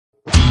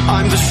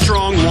I'm the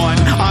strong one,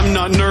 I'm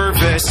not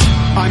nervous.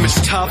 I'm as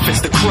tough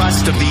as the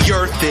crust of the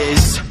earth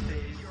is.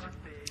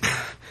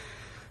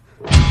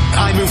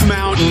 I move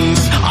mountains,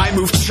 I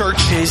move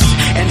churches,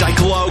 and I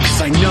glow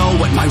cause I know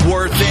what my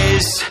worth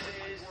is.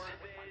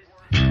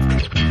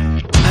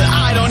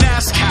 I don't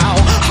ask how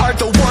hard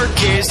the work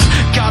is.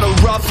 Got a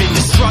rough,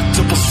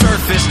 indestructible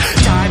surface.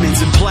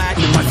 Diamonds and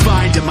platinum, I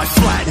find them, I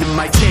flatten them.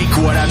 I take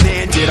what I'm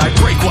handed, I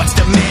break what's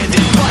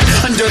demanded. But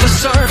under the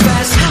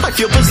surface, I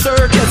feel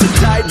berserk as a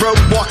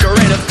tightrope walker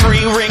in a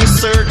three-ring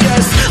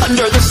circus.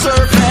 Under the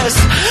surface,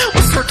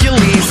 was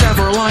Hercules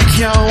ever like,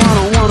 yo, I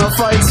don't wanna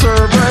fight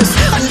Cerberus.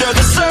 Under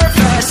the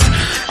surface,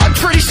 I'm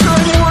pretty sure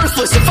I'm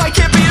worthless if I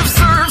can't be of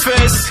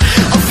service.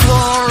 A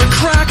flaw or a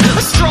crack,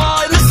 a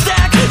straw in the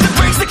stack that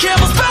breaks the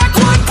camel's back.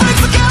 What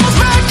breaks the camel's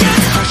back?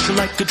 It's pressure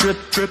like a drip,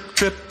 drip,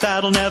 drip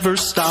that'll never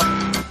stop.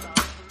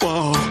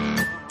 Whoa.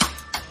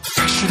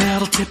 Pressure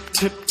that'll tip,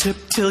 tip, tip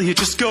till you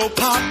just go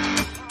pop.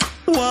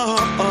 Whoa.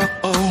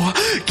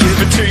 Give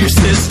it to your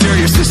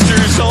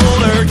sister's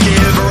older.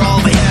 Give her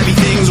all the heavy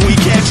things we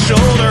can't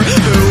shoulder.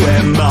 Who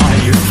am I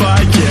if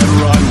I can't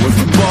run with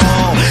the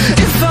ball?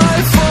 If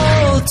I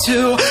fall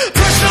to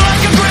pressure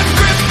like a grip,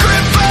 grip,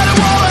 grip, but I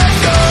won't let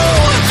go.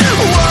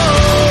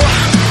 Whoa.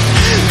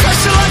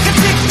 Pressure like a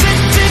tick, tick,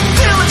 tick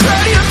till it's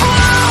ready to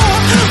blow.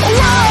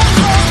 Whoa.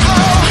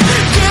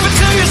 Give it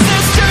to your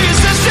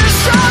sister's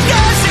strong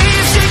as see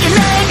if she can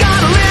hang on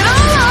a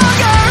little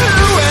longer.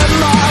 Who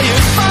am I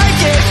if I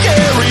can't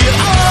carry it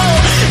all?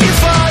 If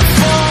I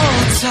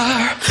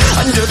falter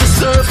under the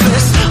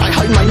surface, I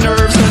hide my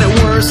nerves and it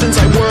worsens.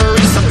 I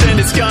worry something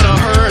is gonna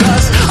hurt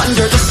us.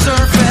 Under the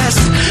surface,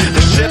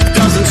 the ship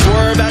doesn't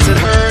swerve as it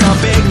hurt how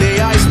big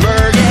the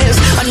iceberg is.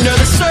 Under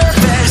the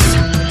surface,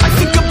 I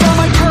think about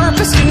my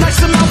purpose. Can I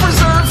somehow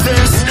preserve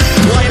this?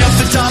 Light up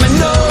the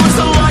dominoes,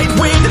 the light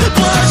wind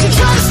blows. You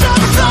try to stop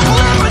it,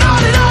 tumbling, but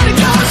on it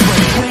goes.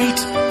 Wait,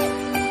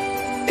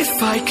 if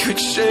I could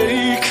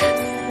shake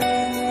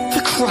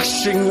the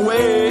crushing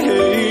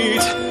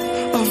weight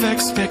of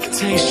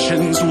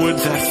expectations, would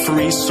that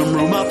free some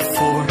room up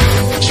for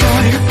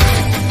joy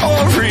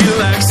or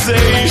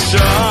relaxation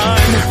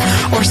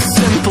or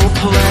simple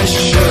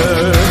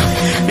pleasure?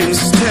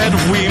 Instead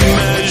we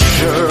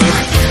measure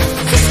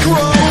this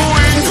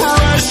growing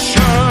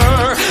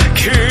pressure.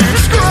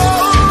 Keeps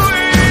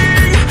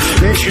growing,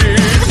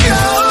 keep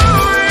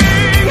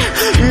going,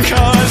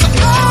 cause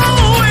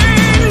all we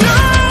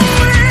know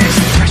is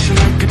pressure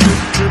like a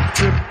drip, drip,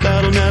 drip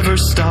that'll never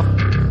stop.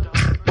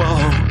 Whoa.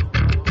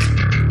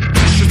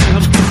 Pressure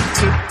that'll tip,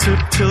 tip, tip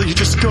till you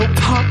just go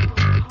pop.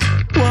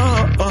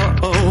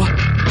 Whoa.